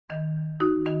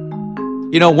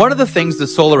You know, one of the things the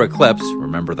solar eclipse,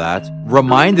 remember that,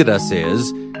 reminded us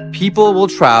is people will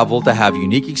travel to have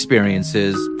unique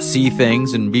experiences, see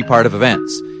things, and be part of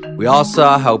events. We all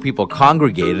saw how people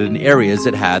congregated in areas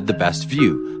that had the best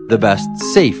view, the best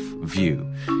safe view.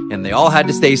 And they all had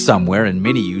to stay somewhere, and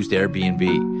many used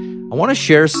Airbnb. I want to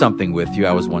share something with you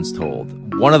I was once told.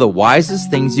 One of the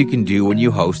wisest things you can do when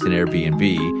you host an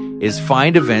Airbnb is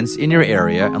find events in your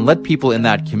area and let people in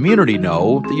that community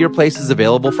know that your place is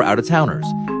available for out-of-towners.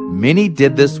 Many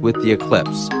did this with the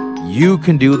eclipse. You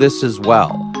can do this as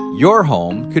well. Your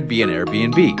home could be an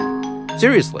Airbnb.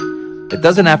 Seriously. It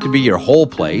doesn't have to be your whole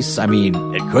place. I mean,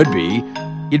 it could be.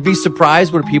 You'd be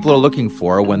surprised what people are looking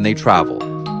for when they travel.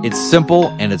 It's simple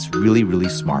and it's really, really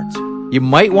smart. You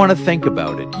might want to think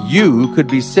about it. You could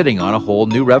be sitting on a whole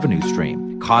new revenue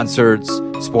stream. Concerts,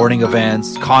 sporting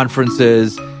events,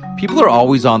 conferences. People are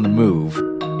always on the move.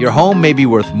 Your home may be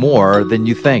worth more than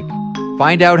you think.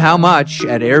 Find out how much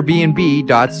at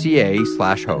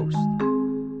airbnb.ca/host.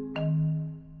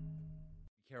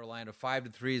 Carolina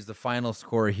 5-3 is the final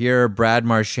score here. Brad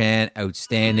Marchand,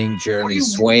 outstanding. Jeremy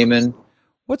Swayman.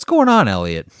 What's going on,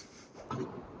 Elliot?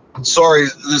 Sorry,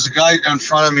 there's a guy in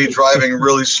front of me driving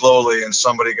really slowly and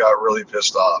somebody got really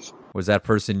pissed off. Was that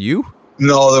person you?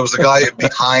 No, there was a guy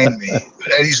behind me.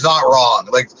 And he's not wrong.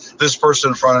 Like, this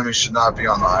person in front of me should not be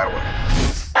on the highway.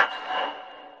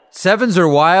 Sevens are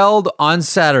wild on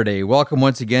Saturday. Welcome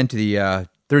once again to the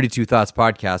 32 Thoughts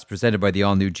podcast presented by the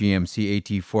all-new GMC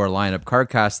AT4 lineup,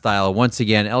 CarCast style. Once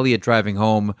again, Elliot driving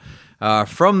home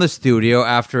from the studio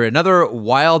after another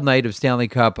wild night of Stanley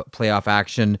Cup playoff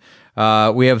action.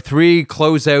 We have 3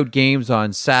 closeout games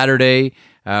on Saturday.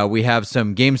 We have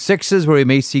some game 6s where we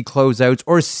may see closeouts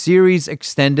or series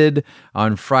extended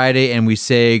on Friday, and we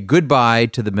say goodbye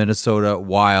to the Minnesota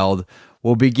Wild.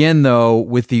 We'll begin, though,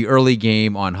 with the early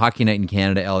game on Hockey Night in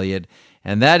Canada, Elliot,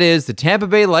 and that is the Tampa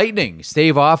Bay Lightning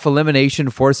stave off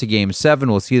elimination, force a Game 7.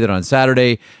 We'll see that on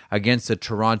Saturday against the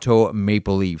Toronto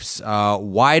Maple Leafs.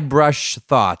 Wide brush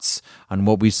thoughts on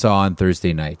what we saw on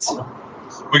Thursday nights.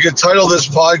 We could title this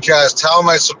podcast, How Am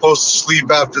I Supposed to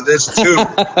Sleep After This Too?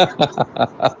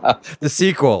 The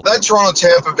sequel. That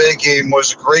Toronto-Tampa Bay game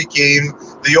was a great game.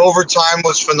 The overtime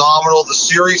was phenomenal. The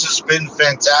series has been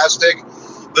fantastic.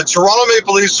 The Toronto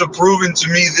Maple Leafs have proven to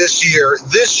me this year,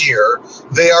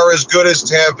 they are as good as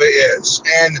Tampa is.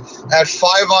 And at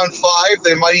 5-on-5,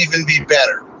 they might even be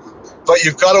better. But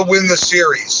you've got to win the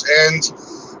series. And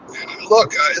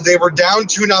look, they were down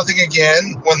 2-0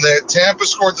 again. When the Tampa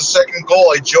scored the second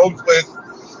goal, I joked with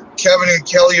Kevin and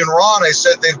Kelly and Ron. I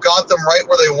said they've got them right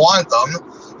where they want them,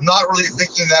 not really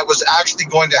thinking that was actually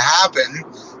going to happen.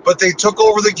 But they took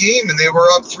over the game, and they were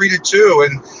up 3-2.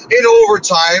 And in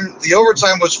overtime, the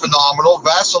overtime was phenomenal.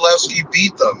 Vasilevsky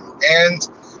beat them. And,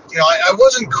 you know, I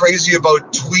wasn't crazy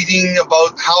about tweeting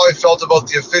about how I felt about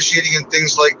the officiating and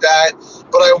things like that.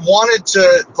 But I wanted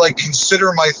to,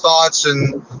 consider my thoughts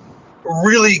and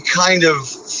really kind of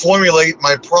formulate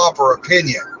my proper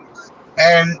opinion.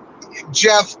 And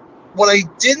Jeff, what I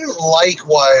didn't like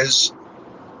was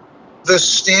the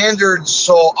standards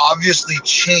so obviously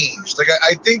changed.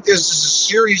 I think this is a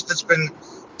series that's been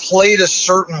played a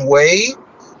certain way,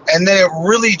 and then it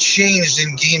really changed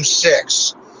in Game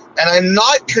 6. And I'm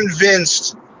not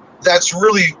convinced that's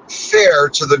really fair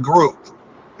to the group.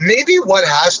 Maybe what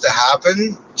has to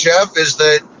happen, Jeff, is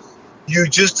that you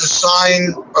just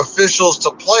assign officials to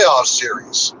playoff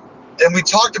series. And we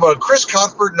talked about it. Chris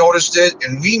Cuthbert noticed it,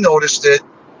 and we noticed it.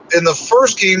 In the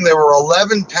first game, there were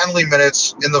 11 penalty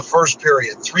minutes in the first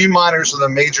period, 3 minors and a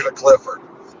major to Clifford.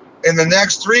 In the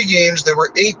next 3 games, there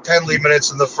were 8 penalty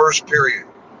minutes in the first period.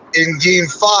 In Game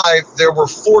 5, there were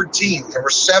 14. There were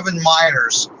 7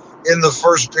 minors in the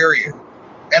first period.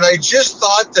 And I just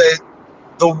thought that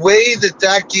the way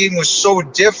that game was so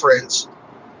different,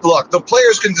 look, the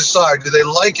players can decide, do they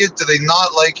like it, do they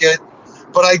not like it?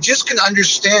 But I just can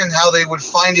understand how they would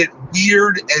find it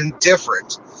weird and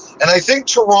different. And I think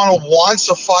Toronto wants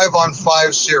a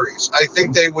 5-on-5 series. I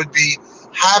think they would be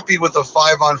happy with a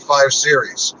 5-on-5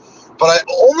 series. But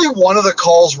only one of the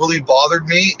calls really bothered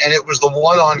me, and it was the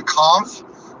one on Kampf,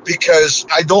 because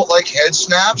I don't like head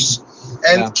snaps.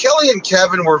 And Kelly and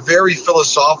Kevin were very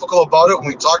philosophical about it when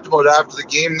we talked about it after the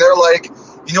game. They're like,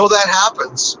 that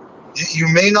happens. You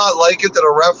may not like it that a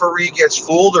referee gets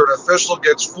fooled or an official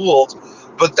gets fooled,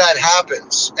 but that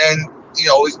happens. And,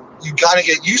 you got to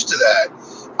get used to that.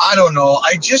 I don't know.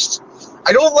 I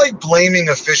don't like blaming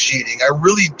officiating. I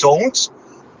really don't.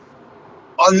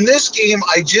 On this game,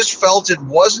 I just felt it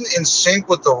wasn't in sync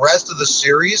with the rest of the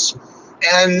series,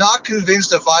 and I'm not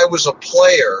convinced if I was a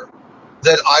player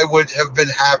that I would have been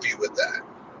happy with that.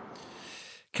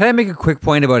 Can I make a quick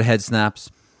point about head snaps?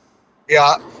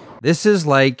 Yeah. This is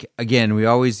like, again, we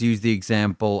always use the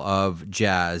example of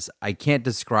jazz. I can't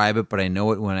describe it, but I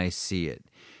know it when I see it.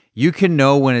 You can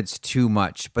know when it's too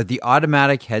much, but the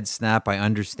automatic head snap, I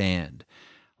understand.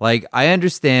 Like, I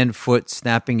understand Foot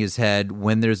snapping his head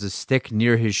when there's a stick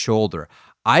near his shoulder.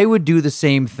 I would do the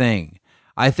same thing.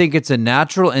 I think it's a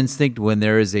natural instinct when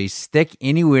there is a stick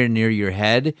anywhere near your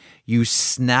head, you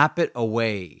snap it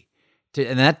away.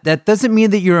 And that doesn't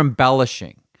mean that you're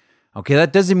embellishing. Okay,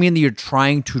 that doesn't mean that you're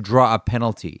trying to draw a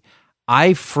penalty.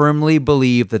 I firmly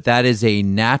believe that that is a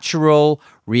natural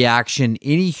reaction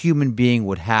any human being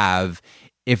would have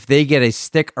if they get a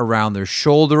stick around their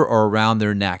shoulder or around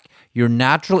their neck. Your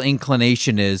natural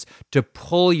inclination is to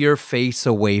pull your face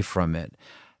away from it.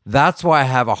 That's why I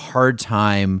have a hard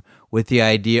time with the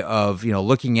idea of,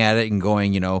 looking at it and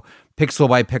going, pixel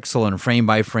by pixel and frame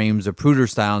by frame, Zapruder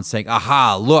style, and saying,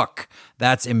 aha, look,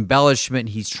 that's embellishment.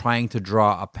 He's trying to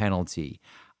draw a penalty.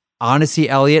 Honestly,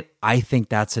 Elliot, I think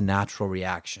that's a natural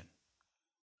reaction.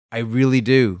 I really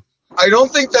do. I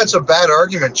don't think that's a bad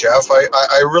argument, Jeff.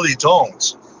 I really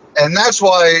don't. And that's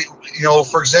why,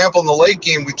 for example, in the late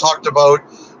game, we talked about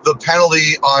the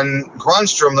penalty on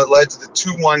Grundstrom that led to the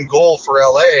 2-1 goal for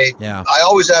LA. Yeah. I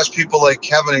always ask people like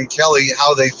Kevin and Kelly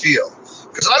how they feel,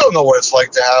 because I don't know what it's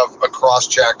like to have a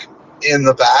cross-check in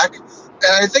the back.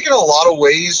 And I think in a lot of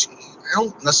ways, I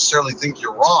don't necessarily think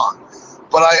you're wrong.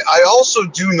 But I also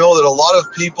do know that a lot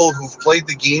of people who've played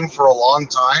the game for a long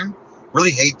time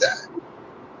really hate that.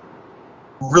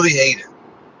 Really hate it.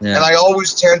 Yeah. And I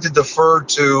always tend to defer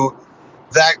to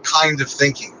that kind of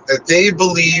thinking, that they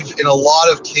believe in a lot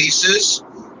of cases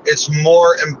it's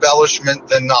more embellishment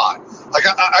than not. Like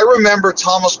I remember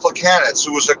Thomas Plekanec,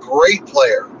 who was a great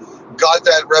player, got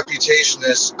that reputation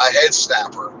as a head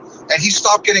snapper, and he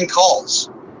stopped getting calls.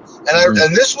 And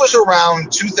and this was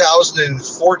around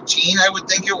 2014, I would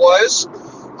think it was.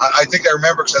 I think I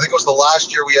remember because I think it was the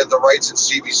last year we had the rights at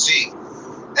CBC.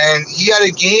 And he had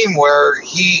a game where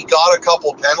he got a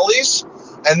couple penalties,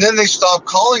 and then they stopped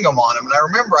calling him on him. And I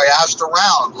remember I asked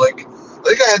around, I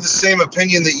think I had the same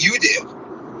opinion that you did.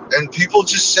 And people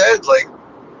just said,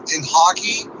 in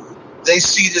hockey, they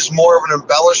see it as more of an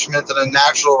embellishment than a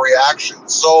natural reaction.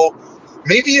 So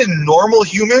maybe in normal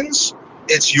humans,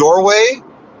 it's your way.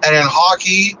 And in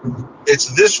hockey,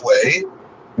 it's this way.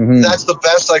 Mm-hmm. That's the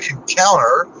best I can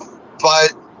counter.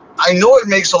 But I know it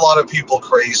makes a lot of people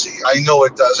crazy. I know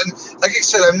it does. And like I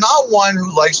said, I'm not one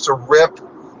who likes to rip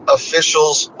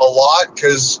officials a lot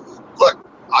because, look,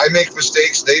 I make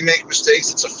mistakes. They make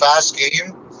mistakes. It's a fast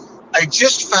game. I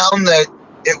just found that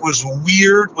it was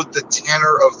weird with the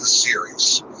tenor of the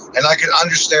series. And I can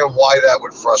understand why that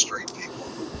would frustrate people.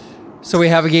 So we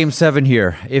have a Game 7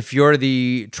 here. If you're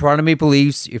the Toronto Maple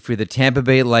Leafs, if you're the Tampa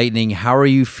Bay Lightning, how are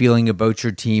you feeling about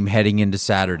your team heading into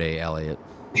Saturday, Elliot?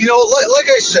 Like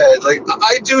I said,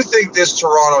 I do think this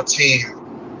Toronto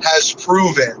team has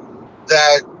proven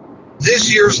that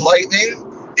this year's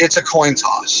Lightning, it's a coin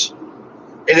toss.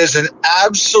 It is an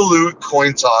absolute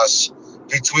coin toss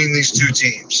between these two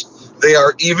teams. They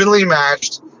are evenly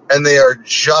matched, and they are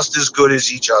just as good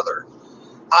as each other.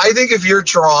 I think if you're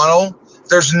Toronto,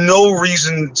 there's no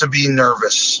reason to be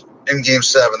nervous in Game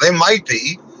 7. They might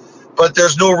be, but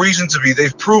there's no reason to be.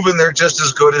 They've proven they're just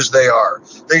as good as they are.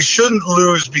 They shouldn't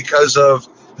lose because of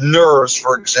nerves,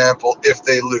 for example, if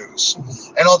they lose.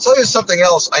 And I'll tell you something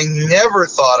else I never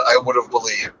thought I would have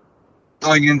believed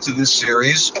going into this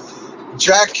series.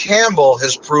 Jack Campbell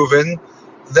has proven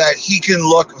that he can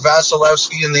look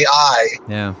Vasilevsky in the eye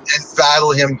and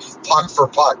battle him puck for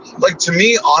puck. To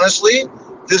me, honestly,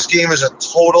 this game is a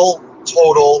total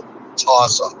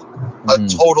toss-up. A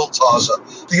total toss-up.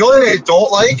 The only thing I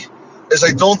don't like is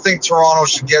I don't think Toronto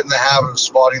should get in the habit of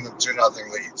spotting them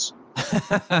 2-0 leads.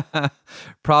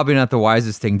 Probably not the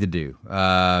wisest thing to do.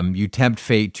 You tempt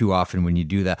fate too often when you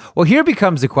do that. Well, here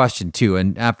becomes the question, too,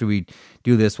 and after we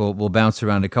do this, we'll bounce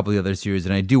around a couple of the other series,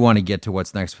 and I do want to get to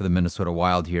what's next for the Minnesota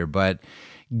Wild here, but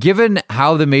given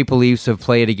how the Maple Leafs have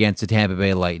played against the Tampa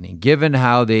Bay Lightning, given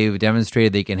how they've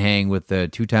demonstrated they can hang with the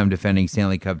two-time defending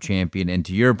Stanley Cup champion, and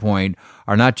to your point,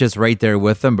 are not just right there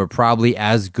with them, but probably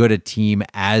as good a team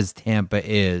as Tampa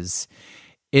is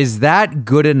that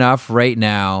good enough right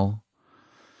now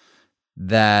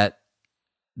that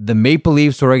the Maple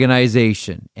Leafs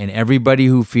organization and everybody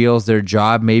who feels their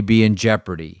job may be in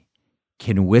jeopardy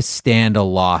can withstand a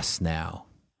loss now?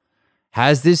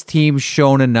 Has this team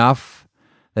shown enough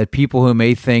that people who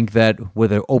may think that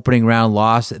with an opening round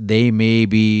loss, they may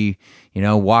be,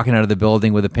 walking out of the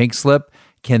building with a pink slip,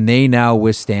 can they now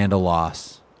withstand a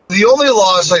loss? The only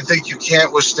loss I think you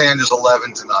can't withstand is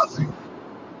 11-0.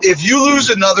 If you lose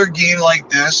another game like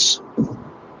this,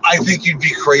 I think you'd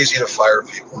be crazy to fire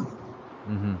people.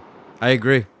 Mm-hmm. I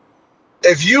agree.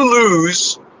 If you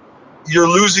lose, you're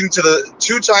losing to the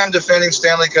two-time defending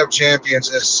Stanley Cup champions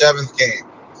in his 7th game.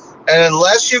 And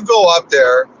unless you go up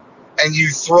there and you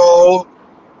throw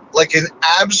like an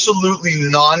absolutely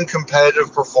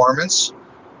non-competitive performance,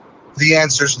 the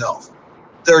answer's no.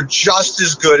 They're just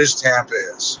as good as Tampa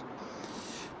is.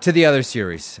 To the other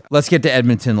series. Let's get to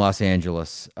Edmonton, Los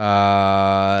Angeles.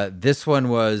 This one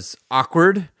was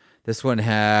awkward. This one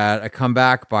had a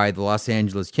comeback by the Los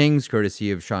Angeles Kings, courtesy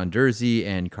of Sean Durzi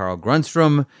and Carl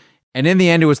Grundstrom. And in the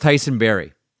end, it was Tyson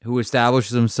Barrie who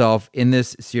establishes himself in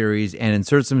this series and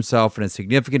inserts himself in a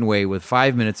significant way with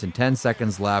 5 minutes and 10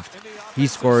 seconds left. He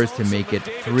scores to make it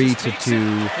 3-2.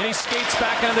 And he skates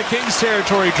back onto Kings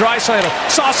territory. Draisaitl,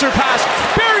 saucer pass.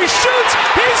 Barrie shoots.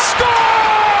 He scores!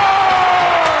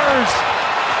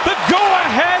 The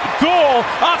go-ahead goal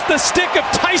off the stick of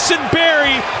Tyson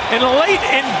Barrie. And late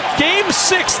in Game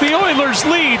 6, the Oilers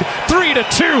lead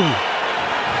 3-2.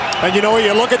 And you know what?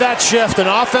 You look at that shift, an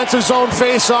offensive zone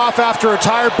face-off after a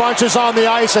tired bunch is on the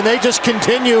ice, and they just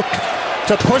continue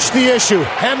to push the issue.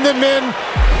 Hem them in.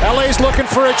 LA's looking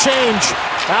for a change.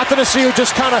 Athanasiou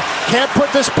just kind of can't put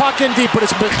this puck in deep, but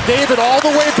it's McDavid all the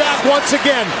way back once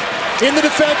again in the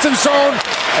defensive zone.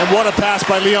 And what a pass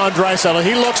by Leon Draisaitl.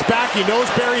 He looks back. He knows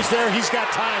Barrie's there. He's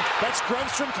got time. That's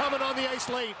Grundstrom coming on the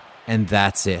ice late. And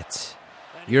that's it.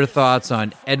 Your thoughts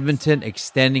on Edmonton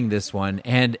extending this one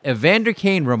and Evander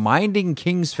Kane reminding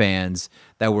Kings fans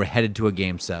that we're headed to a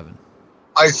Game 7.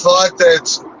 I thought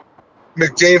that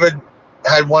McDavid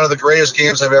had one of the greatest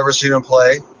games I've ever seen him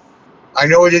play. I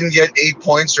know he didn't get 8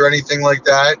 points or anything like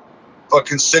that, but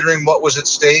considering what was at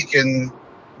stake, and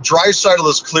Draisaitl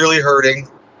is clearly hurting,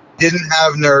 didn't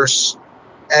have Nurse,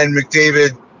 and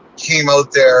McDavid came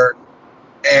out there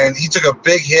and he took a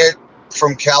big hit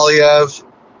from Kaliev.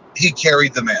 He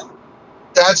carried them in.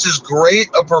 That's as great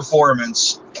a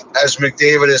performance as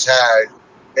McDavid has had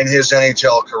in his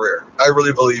NHL career. I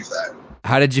really believe that.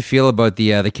 How did you feel about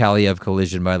the Kaliev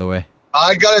collision, by the way?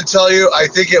 I got to tell you, I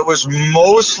think it was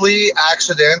mostly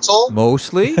accidental.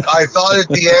 Mostly? I thought at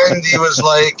the end he was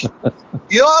like,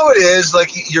 you know how it is?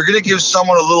 Like, you're going to give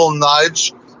someone a little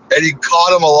nudge, and he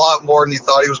caught him a lot more than he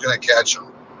thought he was going to catch him.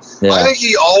 Yeah. I think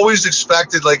he always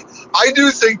expected, like, I do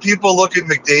think people look at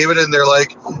McDavid and they're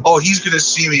like, oh, he's going to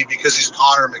see me because he's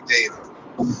Connor McDavid.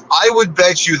 I would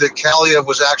bet you that Kaliev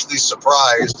was actually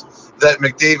surprised that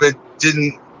McDavid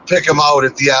didn't pick him out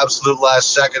at the absolute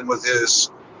last second with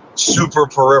his super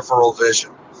peripheral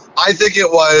vision. I think it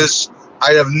was,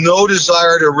 I have no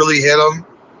desire to really hit him,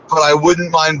 but I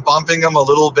wouldn't mind bumping him a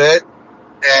little bit,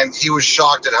 and he was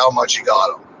shocked at how much he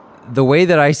got him. The way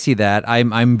that I see that,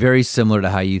 I'm very similar to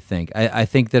how you think. I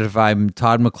think that if I'm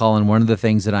Todd McLellan, one of the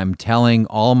things that I'm telling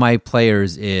all my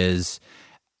players is,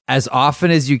 as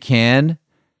often as you can,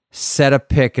 set a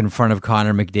pick in front of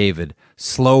Connor McDavid.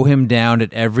 Slow him down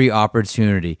at every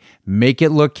opportunity. Make it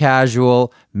look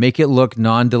casual, make it look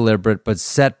non-deliberate, but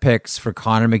set picks for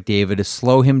Connor McDavid to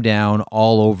slow him down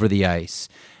all over the ice.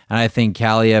 And I think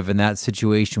Kaliev in that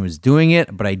situation was doing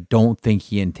it, but I don't think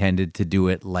he intended to do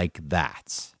it like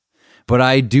that. But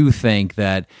I do think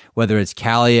that whether it's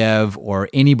Kaliev or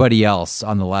anybody else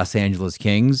on the Los Angeles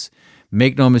Kings,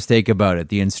 make no mistake about it.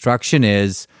 The instruction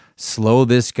is slow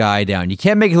this guy down. You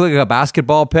can't make it look like a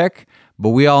basketball pick, but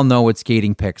we all know what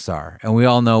skating picks are. And we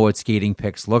all know what skating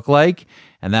picks look like.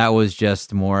 And that was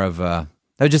just more of a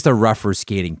rougher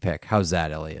skating pick. How's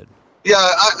that, Elliot?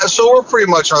 Yeah, so we're pretty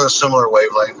much on a similar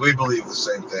wavelength. We believe the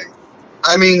same thing.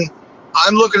 I mean,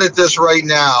 I'm looking at this right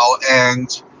now,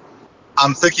 and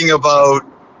I'm thinking about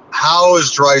how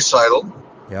is Draisaitl.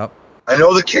 Yep. I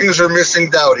know the Kings are missing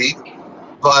Doughty,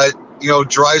 but, you know,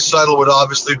 Draisaitl would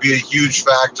obviously be a huge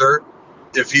factor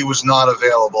if he was not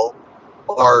available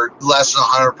or less than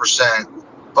 100%.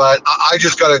 But I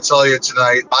just got to tell you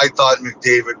tonight, I thought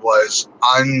McDavid was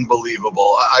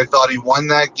unbelievable. I thought he won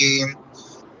that game.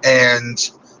 And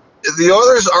the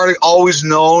Oilers aren't always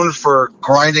known for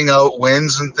grinding out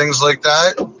wins and things like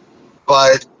that,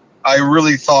 but I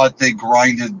really thought they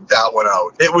grinded that one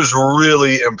out. It was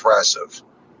really impressive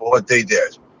what they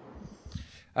did.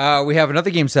 We have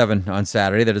another Game 7 on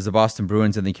Saturday. That is the Boston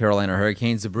Bruins and the Carolina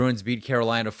Hurricanes. The Bruins beat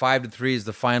Carolina 5-3 is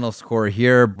the final score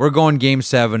here. We're going Game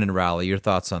 7 in Raleigh. Your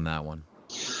thoughts on that one?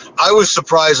 I was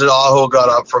surprised that Aho got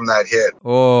up from that hit.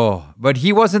 Oh, but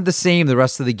he wasn't the same the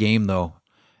rest of the game, though.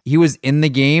 He was in the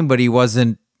game, but he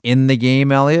wasn't in the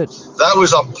game, Elliot. That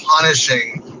was a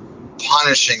punishing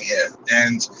hit.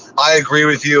 And I agree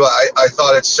with you. I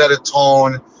thought it set a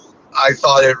tone. I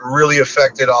thought it really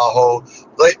affected Aho.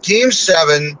 Like Game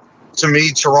 7, to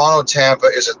me, Toronto-Tampa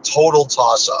is a total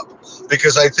toss-up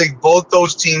because I think both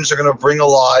those teams are going to bring a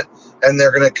lot and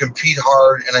they're going to compete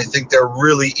hard, and I think they're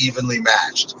really evenly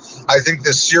matched. I think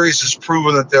this series has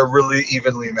proven that they're really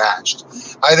evenly matched.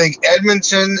 I think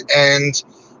Edmonton and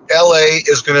LA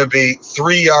is going to be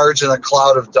 3 yards in a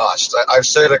cloud of dust. I've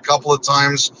said it a couple of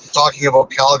times talking about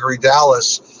Calgary,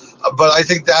 Dallas, but I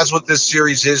think that's what this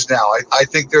series is now. I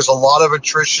think there's a lot of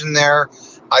attrition there.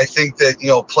 I think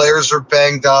that, players are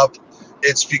banged up.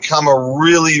 It's become a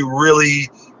really, really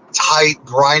tight,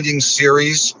 grinding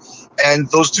series, and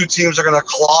those two teams are going to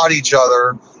claw at each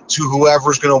other to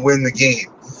whoever's going to win the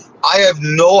game. I have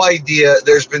no idea.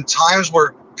 There's been times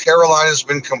where Carolina's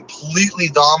been completely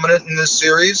dominant in this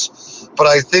series, but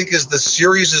I think as the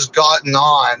series has gotten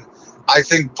on, I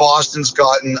think Boston's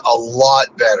gotten a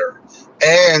lot better.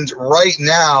 And right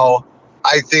now,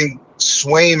 I think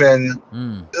Swayman,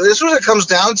 this is what it comes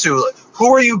down to.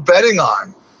 Who are you betting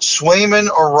on, Swayman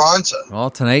or Raanta?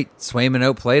 Well, tonight, Swayman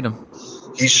outplayed him.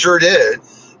 He sure did.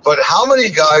 But how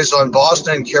many guys on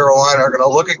Boston and Carolina are going to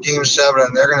look at Game 7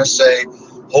 and they're going to say,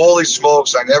 holy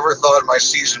smokes, I never thought my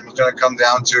season was going to come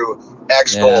down to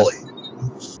X goalie.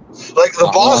 Like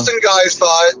the Boston guys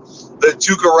thought that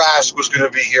Tuukka Rask was going to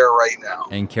be here right now.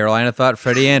 And Carolina thought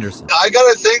Freddie Anderson. I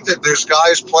got to think that there's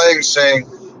guys playing saying,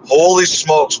 holy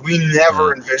smokes, we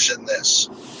never envisioned this.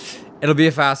 It'll be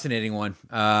a fascinating one.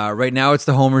 Right now, it's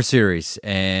the Homer series,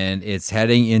 and it's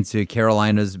heading into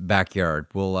Carolina's backyard.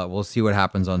 We'll see what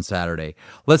happens on Saturday.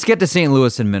 Let's get to St.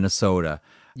 Louis and Minnesota.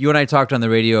 You and I talked on the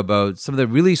radio about some of the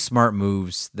really smart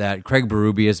moves that Craig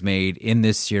Berube has made in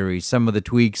this series, some of the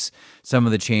tweaks, some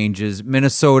of the changes.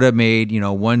 Minnesota made,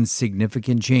 one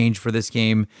significant change for this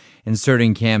game,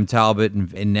 inserting Cam Talbot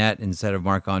in net instead of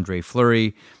Marc-Andre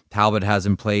Fleury. Talbot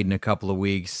hasn't played in a couple of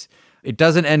weeks. It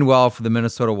doesn't end well for the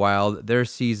Minnesota Wild. Their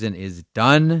season is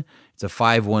done. It's a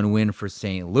 5-1 win for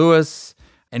St. Louis.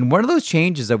 And one of those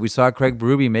changes that we saw Craig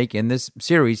Berube make in this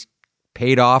series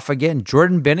paid off again.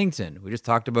 Jordan Binnington. We just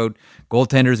talked about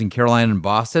goaltenders in Carolina and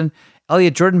Boston.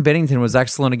 Elliot, Jordan Binnington was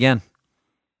excellent again.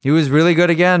 He was really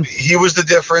good again. He was the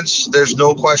difference. There's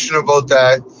no question about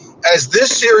that. As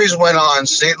this series went on,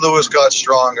 St. Louis got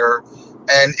stronger.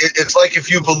 And it's like if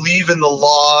you believe in the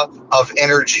law of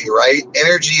energy, right?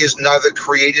 Energy is neither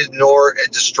created nor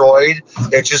destroyed.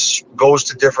 It just goes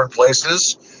to different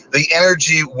places. The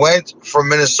energy went from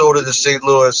Minnesota to St.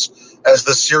 Louis as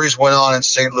the series went on and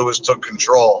St. Louis took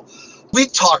control. We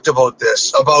talked about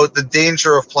this, about the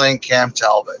danger of playing Cam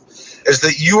Talbot, is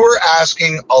that you were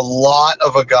asking a lot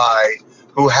of a guy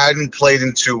who hadn't played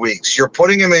in 2 weeks. You're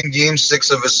putting him in Game 6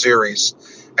 of a series,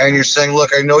 and you're saying, look,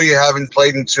 I know you haven't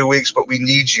played in 2 weeks, but we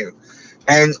need you.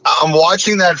 And I'm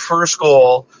watching that first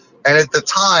goal, and at the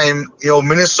time,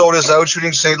 Minnesota's out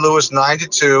shooting St. Louis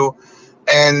 9-2,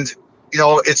 and,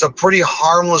 it's a pretty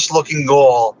harmless-looking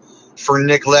goal for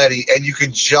Nick Leddy, and you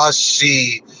could just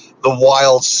see the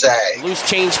Wild sag. Loose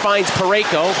change finds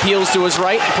Parayko, peels to his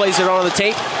right, and plays it on the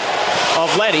tape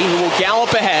of Leddy, who will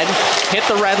gallop ahead, hit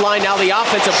the red line, now the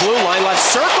offensive blue line, left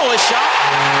circle his shot,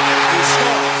 he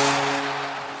scores.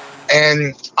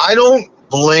 And I don't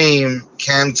blame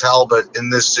Cam Talbot in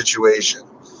this situation.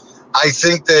 I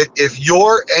think that if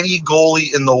you're any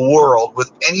goalie in the world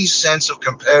with any sense of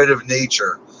competitive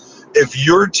nature, if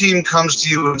your team comes to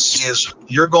you and says,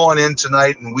 you're going in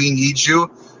tonight and we need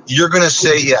you, you're going to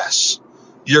say yes.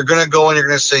 You're going to go and you're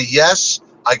going to say, yes,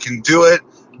 I can do it.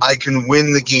 I can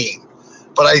win the game.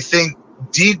 But I think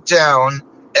deep down,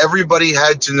 everybody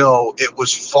had to know it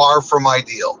was far from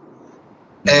ideal.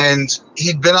 And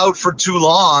he'd been out for too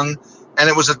long, and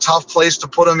it was a tough place to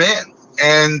put him in.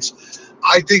 And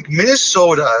I think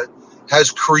Minnesota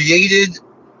has created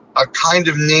a kind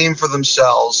of name for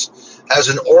themselves as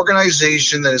an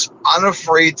organization that is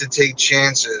unafraid to take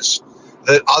chances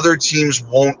that other teams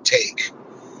won't take.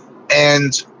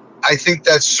 And I think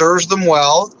that serves them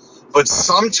well, but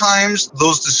sometimes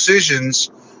those decisions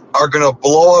are going to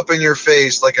blow up in your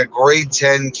face like a grade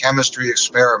 10 chemistry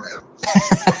experiment.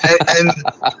 and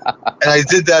I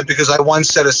did that because I once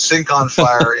set a sink on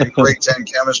fire in grade 10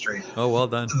 chemistry. Oh, well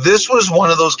done. This was one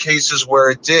of those cases where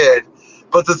it did.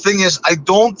 But the thing is, I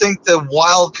don't think the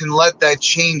Wild can let that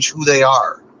change who they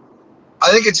are. I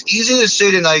think it's easy to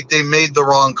say tonight they made the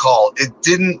wrong call. It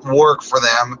didn't work for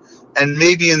them, and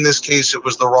maybe in this case it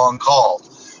was the wrong call.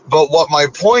 But what my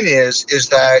point is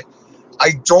that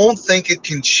I don't think it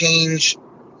can change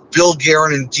Bill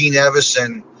Guerin and Dean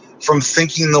Evison from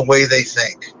thinking the way they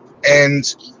think. And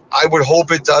I would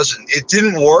hope it doesn't. It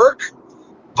didn't work,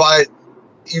 but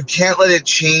you can't let it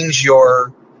change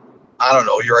your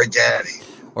identity.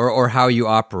 or how you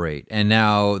operate. And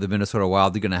now the Minnesota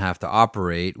Wild are going to have to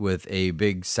operate with a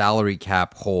big salary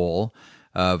cap hole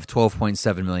of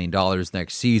 $12.7 million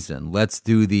next season. Let's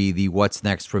do the what's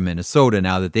next for Minnesota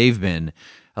now that they've been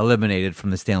eliminated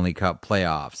from the Stanley Cup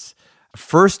playoffs.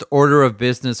 First order of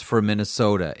business for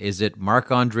Minnesota, is it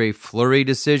Marc-Andre Fleury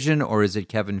decision or is it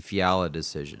Kevin Fiala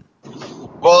decision?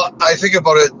 Well, I think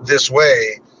about it this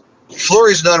way.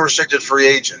 Fleury's an unrestricted free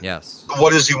agent. Yes.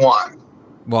 What does he want?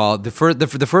 Well, the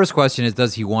first question is,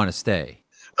 does he want to stay?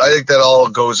 I think that all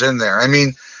goes in there. I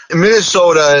mean, in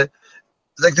Minnesota,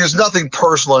 like, there's nothing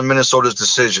personal in Minnesota's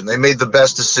decision. They made the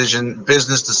best decision,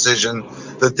 business decision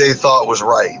that they thought was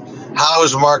right. How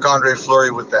is Marc-Andre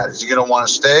Fleury with that? Is he going to want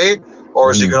to stay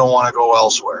or is he going to want to go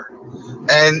elsewhere?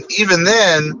 And even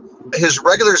then, his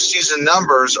regular season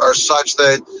numbers are such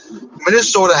that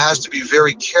Minnesota has to be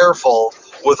very careful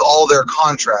with all their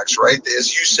contracts, right?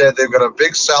 As you said, they've got a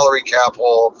big salary cap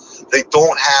hole. They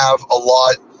don't have a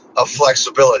lot of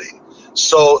flexibility.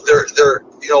 So they're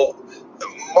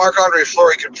Marc-Andre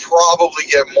Fleury could probably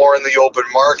get more in the open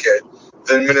market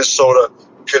than Minnesota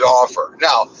could offer.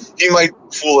 Now, he might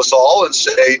fool us all and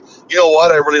say, you know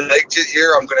what, I really liked it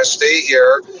here. I'm going to stay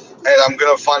here, and I'm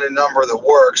going to find a number that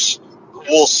works.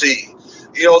 We'll see.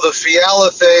 The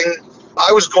Fiala thing,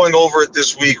 I was going over it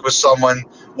this week with someone.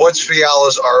 What's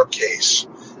Fiala's ARB case?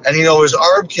 And, his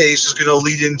ARB case is going to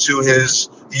lead into his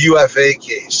UFA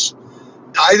case.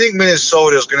 I think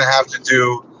Minnesota is going to have to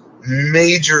do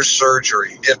major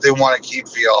surgery if they want to keep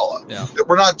Fiala. Yeah.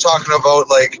 We're not talking about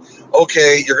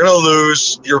okay, you're going to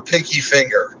lose your pinky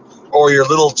finger or your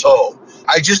little toe.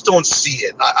 I just don't see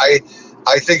it.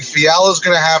 I think Fiala's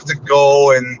going to have to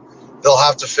go and they'll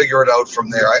have to figure it out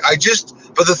from there.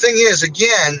 But the thing is,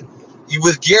 again,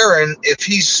 with Guerin, if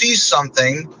he sees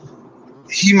something,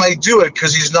 he might do it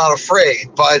because he's not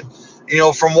afraid. But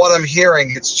from what I'm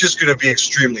hearing, it's just going to be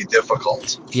extremely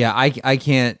difficult. Yeah, I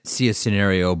can't see a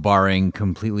scenario barring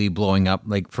completely blowing up,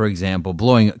 for example,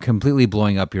 completely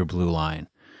blowing up your blue line.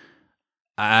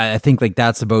 I think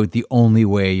that's about the only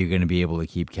way you're going to be able to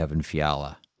keep Kevin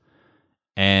Fiala.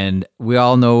 And we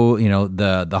all know,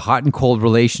 the hot and cold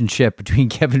relationship between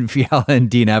Kevin Fiala and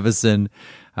Dean Evason,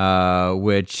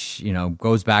 which,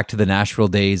 goes back to the Nashville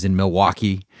days in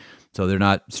Milwaukee. So they're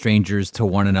not strangers to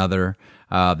one another.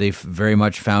 They've very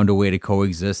much found a way to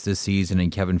coexist this season,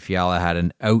 and Kevin Fiala had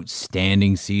an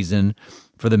outstanding season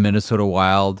for the Minnesota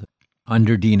Wild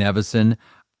under Dean Evason.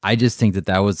 I just think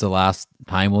that was the last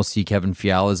time we'll see Kevin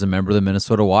Fiala as a member of the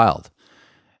Minnesota Wild.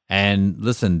 And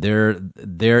listen,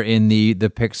 they're in the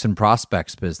picks and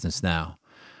prospects business now.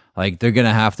 They're going to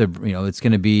have to, it's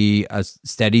going to be a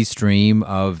steady stream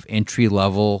of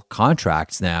entry-level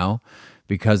contracts now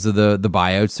because of the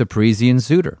buyouts of Parise and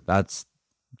Suter. That's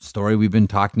story we've been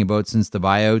talking about since the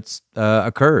buyouts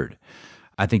occurred.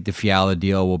 I think the Fiala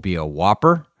deal will be a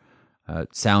whopper.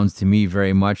 It sounds to me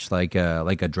very much like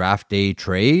a draft day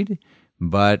trade,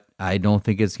 but I don't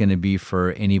think it's going to be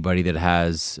for anybody that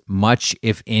has much,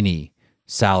 if any,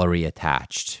 salary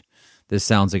attached. This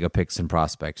sounds like a picks and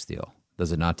prospects deal.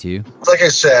 Does it not to you? Like I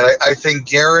said, I think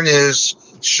Guerin has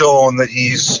shown that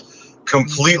he's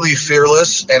completely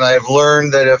fearless, and I've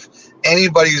learned that if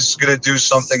anybody's going to do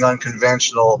something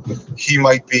unconventional, he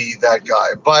might be that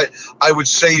guy. But I would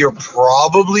say you're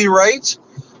probably right,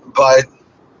 but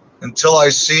until I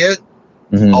see it,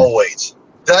 I'll wait.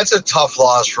 That's a tough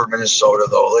loss for Minnesota,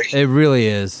 though. It really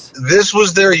is. This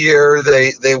was their year.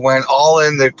 They went all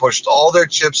in. They pushed all their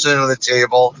chips into the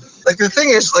table. The thing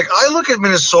is, I look at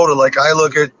Minnesota like I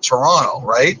look at Toronto,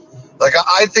 right?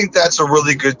 I think that's a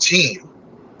really good team.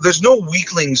 There's no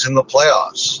weaklings in the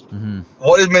playoffs. Mm-hmm.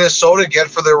 What did Minnesota get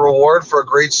for their reward for a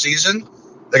great season?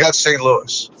 They got St.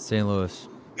 Louis. St. Louis.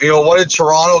 What did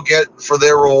Toronto get for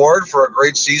their reward for a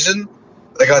great season?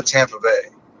 They got Tampa Bay.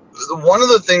 One of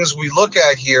the things we look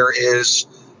at here is,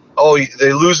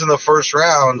 they lose in the first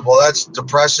round. Well, that's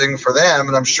depressing for them,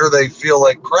 and I'm sure they feel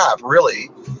like crap, really.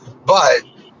 But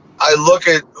I look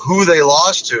at who they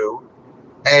lost to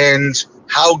and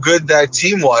how good that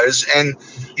team was. And,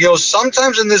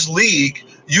 sometimes in this league,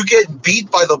 you get beat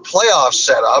by the playoff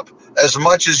setup as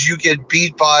much as you get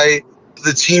beat by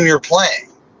the team you're playing.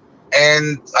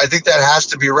 And I think that has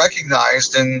to be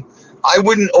recognized. And I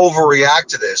wouldn't overreact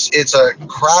to this. It's a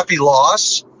crappy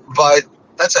loss, but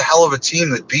that's a hell of a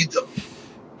team that beat them.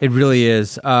 It really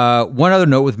is. One other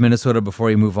note with Minnesota before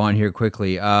we move on here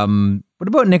quickly. What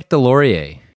about Nick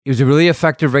Delorier? He was a really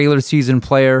effective regular season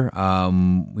player.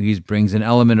 He brings an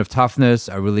element of toughness,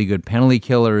 a really good penalty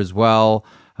killer as well.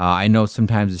 I know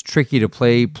sometimes it's tricky to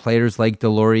play players like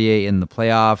Delorier in the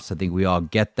playoffs. I think we all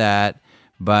get that.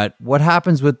 But what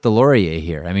happens with Delorier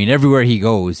here? I mean, everywhere he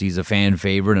goes, he's a fan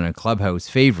favorite and a clubhouse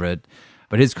favorite,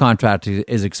 but his contract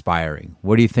is expiring.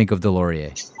 What do you think of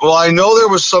Delorier? Well, I know there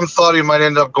was some thought he might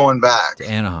end up going back. To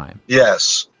Anaheim.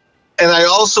 Yes. And I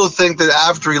also think that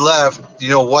after he left,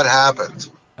 what happened?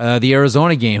 The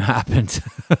Arizona game happened.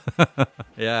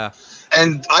 Yeah.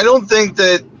 And I don't think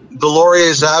that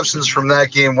Delorier's absence from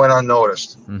that game went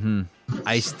unnoticed. Mm-hmm.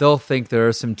 I still think there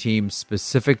are some teams,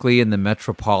 specifically in the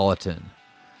Metropolitan,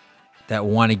 that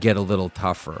want to get a little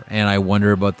tougher. And I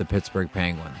wonder about the Pittsburgh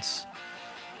Penguins,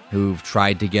 who've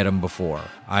tried to get him before.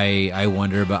 I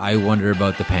wonder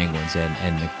about the Penguins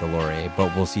and Nick Delorier,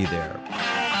 but we'll see there.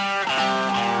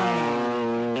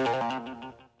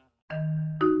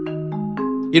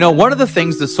 One of the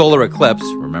things the solar eclipse,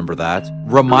 remember that,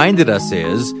 reminded us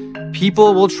is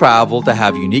people will travel to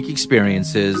have unique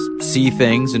experiences, see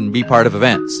things, and be part of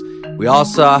events. We all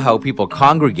saw how people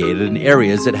congregated in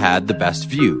areas that had the best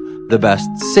view, the best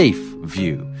safe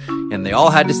view. And they all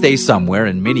had to stay somewhere,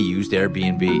 and many used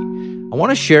Airbnb. I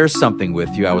want to share something with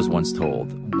you I was once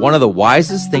told. One of the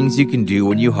wisest things you can do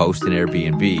when you host an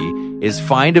Airbnb is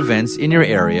find events in your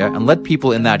area and let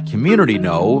people in that community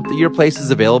know that your place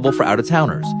is available for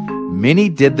out-of-towners. Many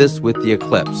did this with the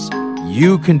eclipse.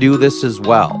 You can do this as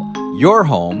well. Your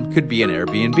home could be an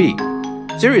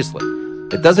Airbnb. Seriously.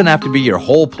 It doesn't have to be your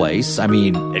whole place. I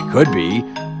mean, it could be.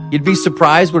 You'd be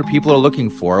surprised what people are looking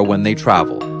for when they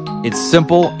travel. It's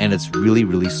simple and it's really,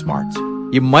 really smart.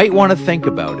 You might want to think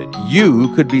about it.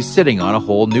 You could be sitting on a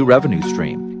whole new revenue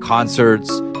stream. Concerts,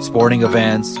 sporting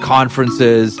events,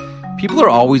 conferences. People are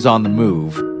always on the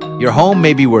move. Your home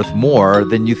may be worth more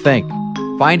than you think.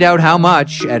 Find out how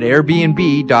much at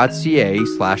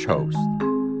airbnb.ca/host.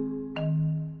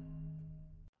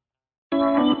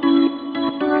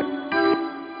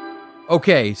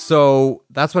 Okay, so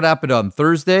that's what happened on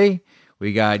Thursday.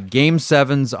 We got Game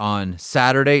 7s on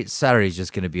Saturday. Saturday's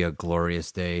just going to be a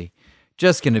glorious day.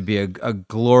 Just going to be a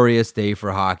glorious day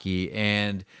for hockey.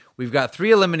 And we've got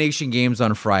 3 elimination games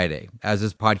on Friday as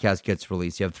this podcast gets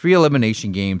released. You have 3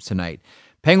 elimination games tonight.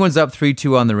 Penguins up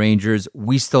 3-2 on the Rangers.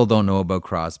 We still don't know about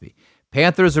Crosby.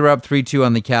 Panthers are up 3-2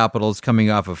 on the Capitals, coming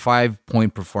off a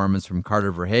 5-point performance from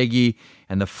Carter Verhaeghe,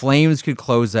 and the Flames could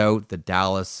close out the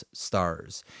Dallas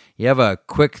Stars. You have a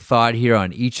quick thought here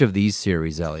on each of these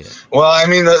series, Elliot? Well, I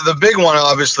mean, the big one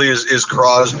obviously is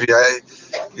Crosby.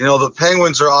 The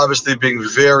Penguins are obviously being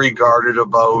very guarded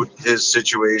about his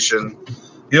situation.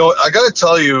 I got to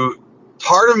tell you,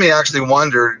 part of me actually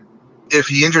wondered if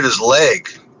he injured his leg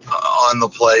on the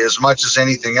play as much as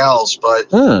anything else, but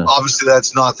obviously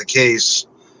that's not the case.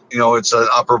 It's an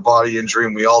upper body injury,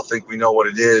 and we all think we know what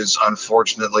it is,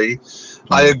 unfortunately.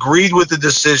 I agreed with the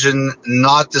decision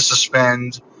not to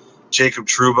suspend Jacob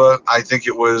Trouba. I think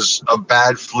it was a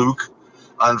bad fluke,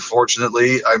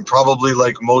 unfortunately. I'm probably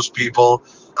like most people.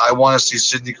 I want to see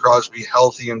Sidney Crosby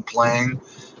healthy and playing.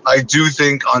 I do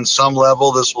think on some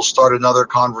level this will start another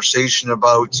conversation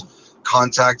about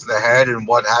contact to the head and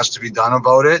what has to be done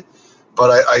about it.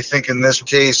 But I think in this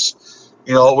case,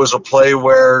 it was a play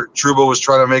where Trouba was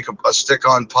trying to make a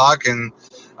stick-on puck, and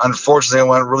unfortunately it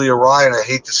went really awry, and I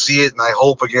hate to see it, and I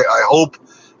hope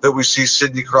that we see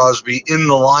Sidney Crosby in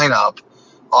the lineup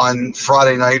on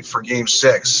Friday night for Game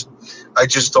 6. I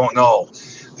just don't know.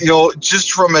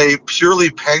 Just from a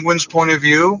purely Penguins point of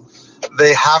view,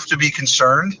 they have to be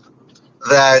concerned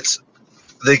that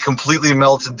they completely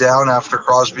melted down after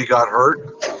Crosby got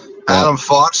hurt. Adam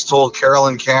Fox told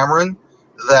Carolyn Cameron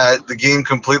that the game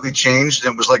completely changed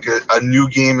and it was like a new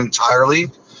game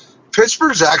entirely.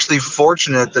 Pittsburgh's actually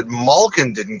fortunate that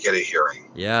Malkin didn't get a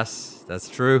hearing. Yes, that's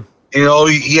true.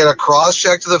 He had a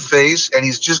cross-check to the face, and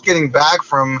he's just getting back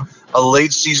from a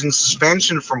late-season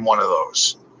suspension from one of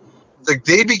those. Like,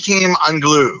 they became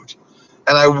unglued,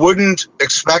 and I wouldn't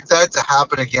expect that to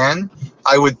happen again.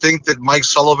 I would think that Mike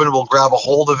Sullivan will grab a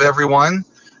hold of everyone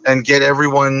and get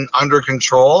everyone under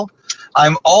control.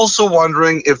 I'm also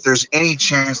wondering if there's any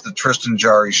chance that Tristan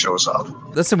Jarry shows up.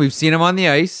 Listen, we've seen him on the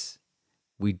ice.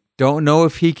 We don't know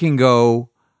if he can go.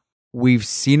 We've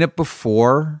seen it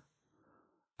before.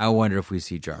 I wonder if we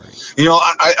see Jarry. The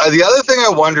other thing I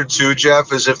wonder too,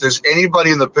 Jeff, is if there's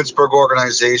anybody in the Pittsburgh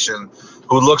organization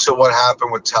who looks at what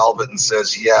happened with Talbot and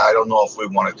says, yeah, I don't know if we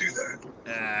want to do that.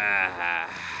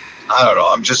 I don't know.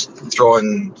 I'm just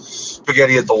throwing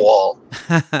spaghetti at the wall.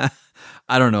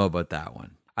 I don't know about that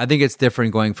one. I think it's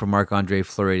different going from Marc-Andre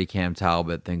Fleury to Cam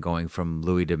Talbot than going from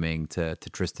Louis Domingue to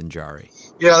Tristan Jarry.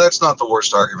 Yeah, that's not the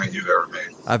worst argument you've ever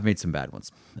made. I've made some bad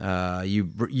ones.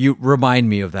 You remind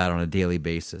me of that on a daily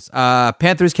basis.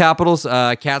 Panthers Capitals.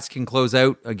 Cats can close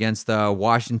out against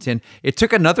Washington. It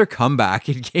took another comeback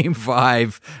in Game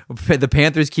 5. The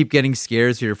Panthers keep getting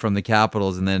scares here from the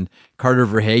Capitals, and then Carter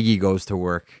Verhaeghe goes to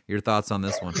work. Your thoughts on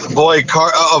this one? Boy,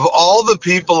 of all the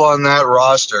people on that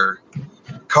roster,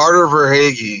 Carter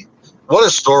Verhaeghe, what a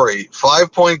story.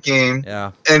 5-point game.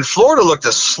 Yeah. And Florida looked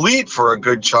asleep for a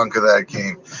good chunk of that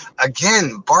game.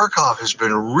 Again, Barkov has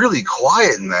been really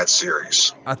quiet in that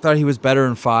series. I thought he was better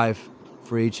in 5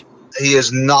 for each. He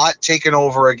has not taken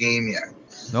over a game yet.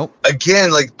 Nope.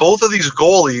 Again, like both of these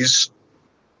goalies,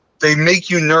 they make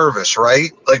you nervous,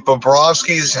 right? Like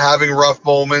Bobrovsky's having rough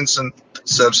moments and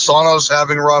Samsonov's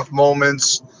having rough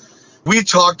moments. We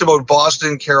talked about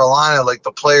Boston, Carolina, like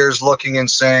the players looking and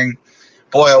saying,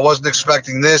 boy, I wasn't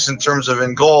expecting this in terms of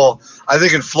in goal. I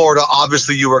think in Florida,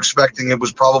 obviously you were expecting it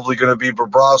was probably going to be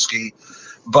Bobrovsky.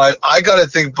 But I got to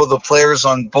think the players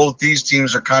on both these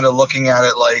teams are kind of looking at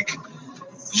it like,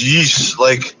 geez,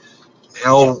 like,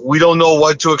 we don't know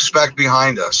what to expect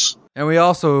behind us. And we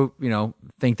also,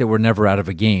 think that we're never out of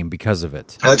a game because of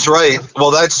it. That's right. Well,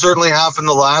 that certainly happened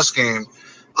the last game.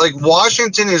 Like,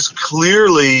 Washington is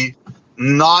clearly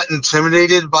not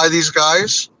intimidated by these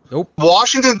guys. Nope.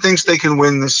 Washington thinks they can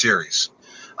win this series.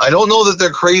 I don't know that they're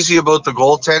crazy about the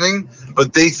goaltending,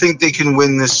 but they think they can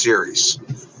win this series.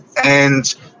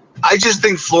 And I just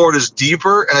think Florida's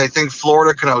deeper, and I think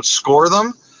Florida can outscore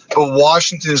them, but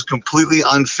Washington is completely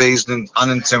unfazed and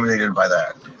unintimidated by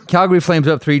that. Calgary Flames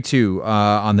up 3-2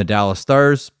 on the Dallas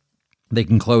Stars. They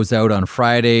can close out on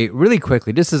Friday. Really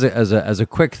quickly, just as a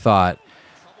quick thought,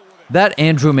 that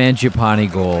Andrew Mangiapane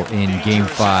goal in Game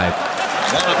 5.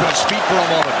 Let up on his feet for a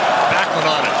moment. Backlund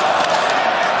on it.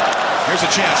 Here's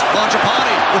a chance.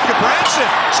 Mangiapane with Gudbranson.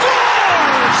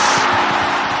 Scores!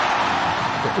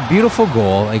 A beautiful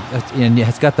goal, and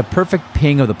it's got the perfect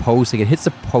ping of the post. Like, it hits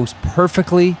the post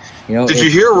perfectly. Did you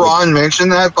hear Ron mention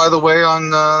that, by the way,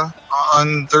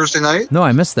 on Thursday night? No,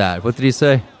 I missed that. What did he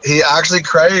say? He actually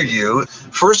credited you.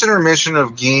 First intermission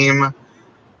of the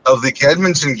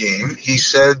Edmonton game, he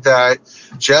said that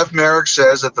Jeff Merrick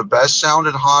says that the best sound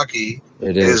in hockey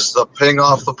is the ping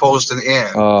off the post and in.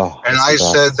 And I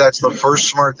said that's the first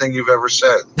smart thing you've ever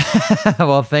said.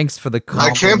 Well, thanks for the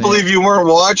compliment. I can't believe you weren't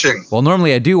watching. Well,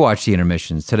 normally I do watch the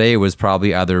intermissions. Today it was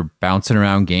probably either bouncing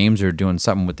around games or doing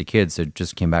something with the kids that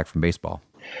just came back from baseball.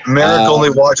 Merrick only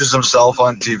watches himself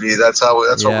on TV. That's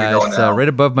what we know now. Right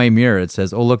above my mirror, it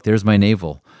says, "Oh, look, there's my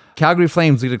navel." Calgary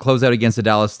Flames going to close out against the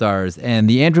Dallas Stars, and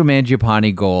the Andrew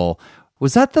Mangiapane goal,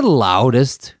 was that the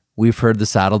loudest we've heard the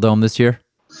Saddle Dome this year?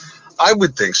 I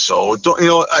would think so.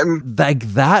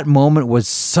 That moment was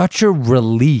such a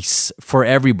release for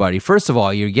everybody. First of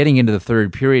all, you're getting into the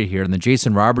third period here, and the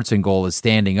Jason Robertson goal is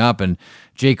standing up, and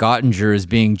Jake Ottinger is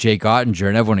being Jake Ottinger,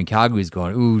 and everyone in Calgary is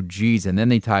going, ooh, geez, and then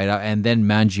they tie it up, and then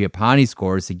Mangiapane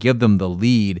scores to give them the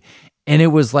lead, and it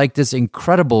was like this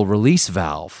incredible release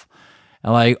valve.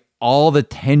 And like all the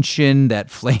tension that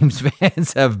Flames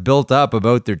fans have built up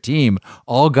about their team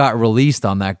all got released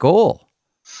on that goal.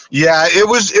 Yeah, it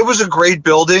was a great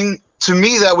building. To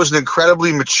me, that was an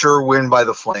incredibly mature win by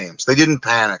the Flames. They didn't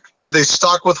panic. They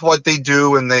stuck with what they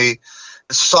do, and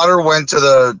Sutter went to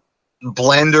the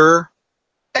blender,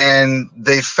 and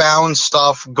they found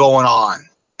stuff going on.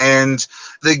 And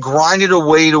they grinded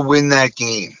away to win that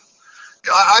game.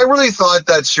 I really thought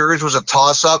that series was a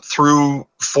toss-up through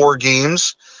 4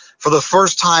 games. For the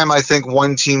first time, I think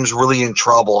one team's really in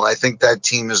trouble, and I think that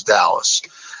team is Dallas.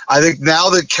 I think now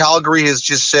that Calgary has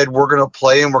just said we're going to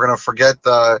play and we're going to forget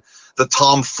the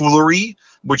tomfoolery,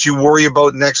 which you worry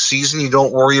about next season, you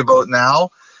don't worry about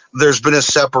now, there's been a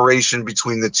separation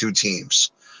between the two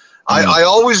teams. I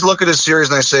always look at a series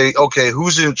and I say, okay,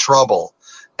 who's in trouble?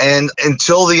 And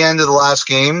until the end of the last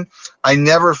game, I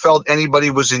never felt anybody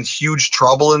was in huge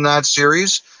trouble in that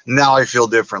series. Now I feel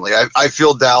differently. I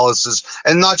feel Dallas is,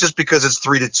 and not just because it's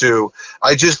 3-2.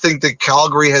 I just think that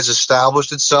Calgary has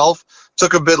established itself.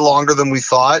 Took a bit longer than we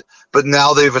thought, but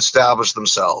now they've established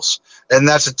themselves. And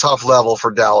that's a tough level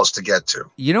for Dallas to get to.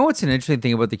 You know what's an interesting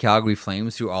thing about the Calgary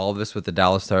Flames through all of this with the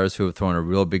Dallas Stars, who have thrown a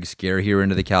real big scare here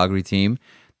into the Calgary team?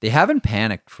 They haven't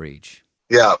panicked, Freach.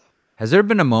 Yeah. Has there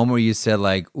been a moment where you said,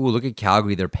 like, ooh, look at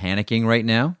Calgary, they're panicking right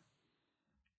now?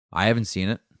 I haven't seen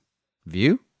it. Have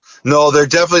you? No, they're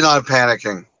definitely not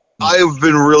panicking. I've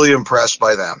been really impressed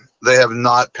by them. They have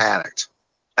not panicked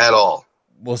at all.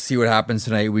 We'll see what happens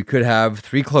tonight. We could have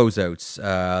 3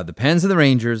 closeouts. The Pens and the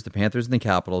Rangers, the Panthers and the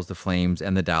Capitals, the Flames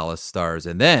and the Dallas Stars.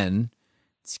 And then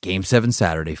It's Game 7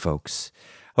 Saturday, folks.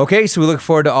 Okay, so we look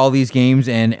forward to all these games,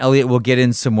 and Elliot will get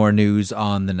in some more news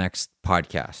on the next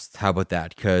podcast. How about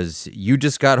that? Because you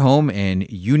just got home and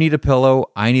you need a pillow.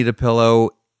 I need a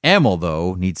pillow. Emil,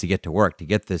 though, needs to get to work to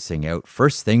get this thing out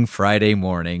first thing Friday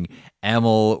morning.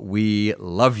 Emil, we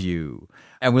love you.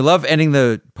 And we love ending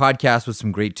the podcast with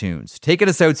some great tunes. Taking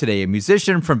us out today, a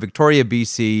musician from Victoria,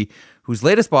 BC, whose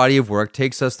latest body of work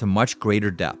takes us to much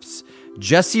greater depths.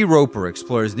 Jesse Roper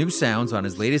explores new sounds on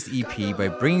his latest EP by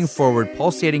bringing forward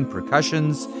pulsating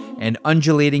percussions and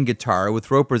undulating guitar,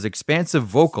 with Roper's expansive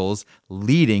vocals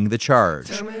leading the charge.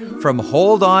 From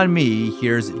Hold On Me,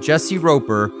 here's Jesse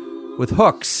Roper with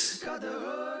Hooks,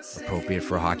 appropriate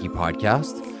for a hockey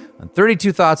podcast, on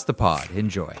 32 Thoughts the Pod.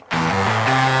 Enjoy.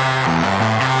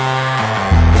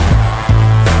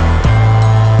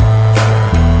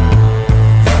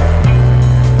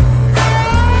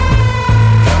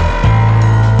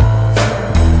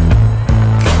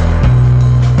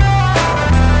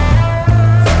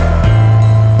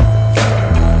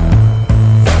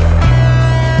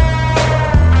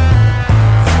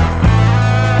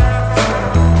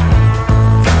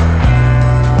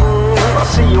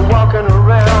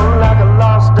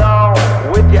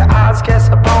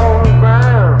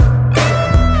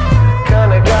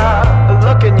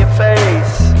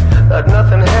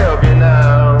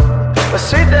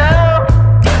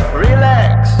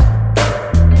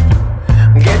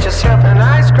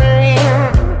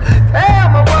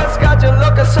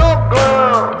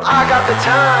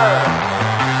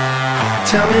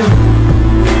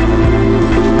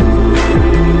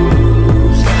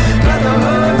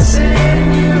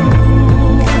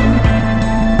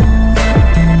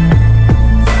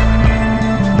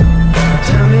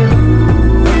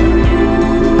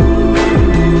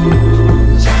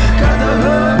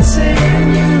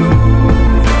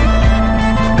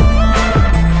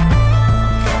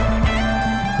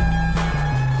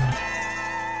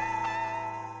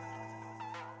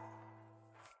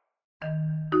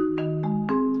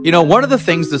 You know, one of the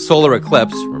things the solar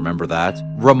eclipse, remember that,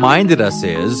 reminded us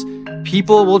is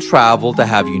people will travel to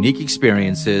have unique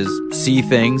experiences, see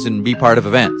things, and be part of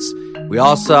events. We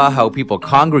all saw how people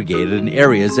congregated in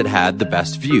areas that had the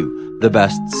best view, the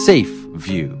best safe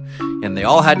view. And they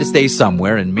all had to stay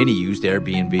somewhere, and many used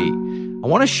Airbnb. I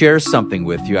want to share something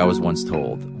with you I was once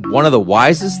told. One of the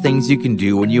wisest things you can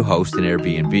do when you host an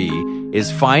Airbnb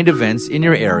is find events in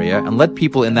your area and let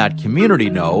people in that community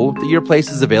know that your place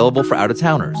is available for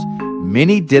out-of-towners.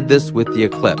 Many did this with the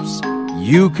eclipse.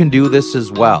 You can do this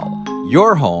as well.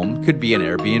 Your home could be an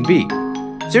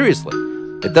Airbnb. Seriously.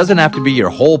 It doesn't have to be your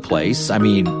whole place. I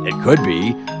mean, it could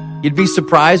be. You'd be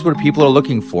surprised what people are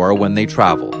looking for when they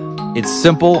travel. It's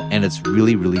simple and it's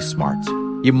really, really smart.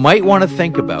 You might want to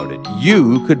think about it.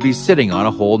 You could be sitting on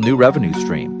a whole new revenue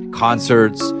stream.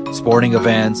 Concerts, sporting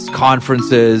events,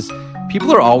 conferences.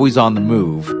 People are always on the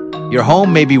move. Your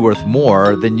home may be worth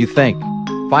more than you think.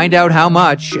 Find out how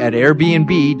much at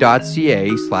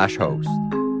airbnb.ca/host.